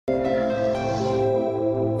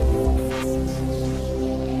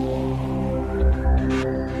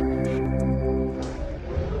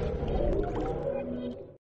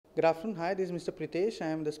Good afternoon. Hi, this is Mr. Pritesh. I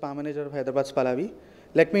am the spa manager of Hyderabad Spalavi.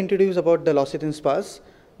 Let me introduce about the Lossitan Spas.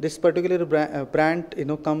 This particular brand,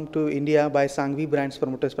 come to India by Sanghvi Brands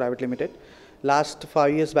Promoters Private Limited. Last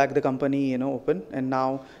 5 years back, the company, opened, and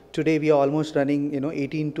now today we are almost running,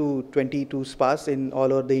 18 to 22 spas in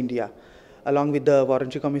all over the India, along with the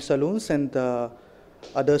Tricomi saloons and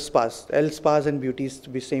other spas, L spas and beauties,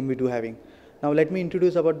 we do having. Now let me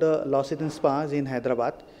introduce about the Lossitan Spas in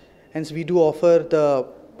Hyderabad. Hence, we do offer the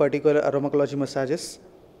particular aromatology massages.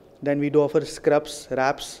 Then we do offer scrubs,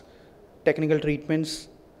 wraps, technical treatments.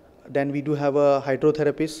 Then we do have a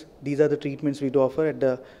hydrotherapies. These are the treatments we do offer at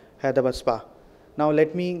the Hyderabad Spa. Now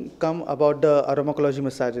let me come about the aromatology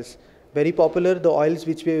massages. Very popular, the oils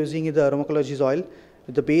which we are using is the aromatology oil.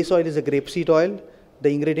 The base oil is a grapeseed oil. The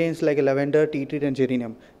ingredients like lavender, tea tree and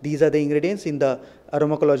geranium. These are the ingredients in the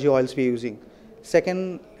aromatology oils we are using.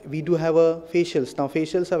 Second, we do have facials. Now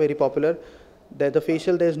facials are very popular. The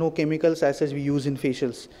facial, there is no chemicals as such we use in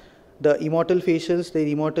facials. The immortal facials, the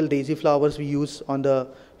immortal daisy flowers we use on the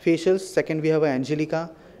facials. Second, we have Angelica.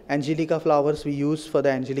 Angelica flowers we use for the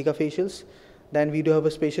Angelica facials. Then we do have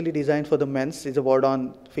a specially designed for the men's. It's a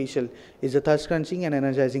ward-on facial. It's a thirst quenching and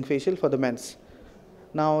energizing facial for the men's.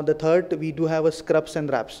 Now the third, we do have a scrubs and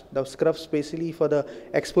wraps. The scrubs basically for the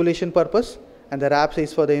exfoliation purpose, and the wraps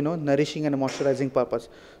is for the nourishing and moisturizing purpose.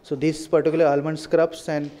 So this particular almond scrubs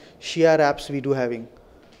and shea wraps we do having.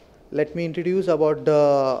 Let me introduce about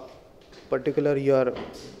the particular your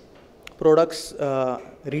products,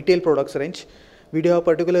 retail products range. We do have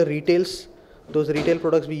particular retails. Those retail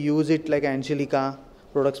products we use it like Angelica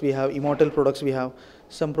products we have, immortal products we have.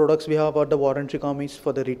 Some products we have about the warranty Tricomis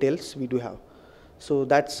for the retails we do have. So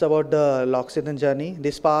that's about the Lossitan journey.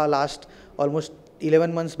 This spa last almost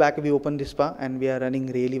 11 months back we opened this spa and we are running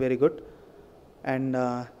really very good. And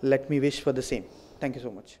let me wish for the same. Thank you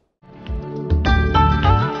so much.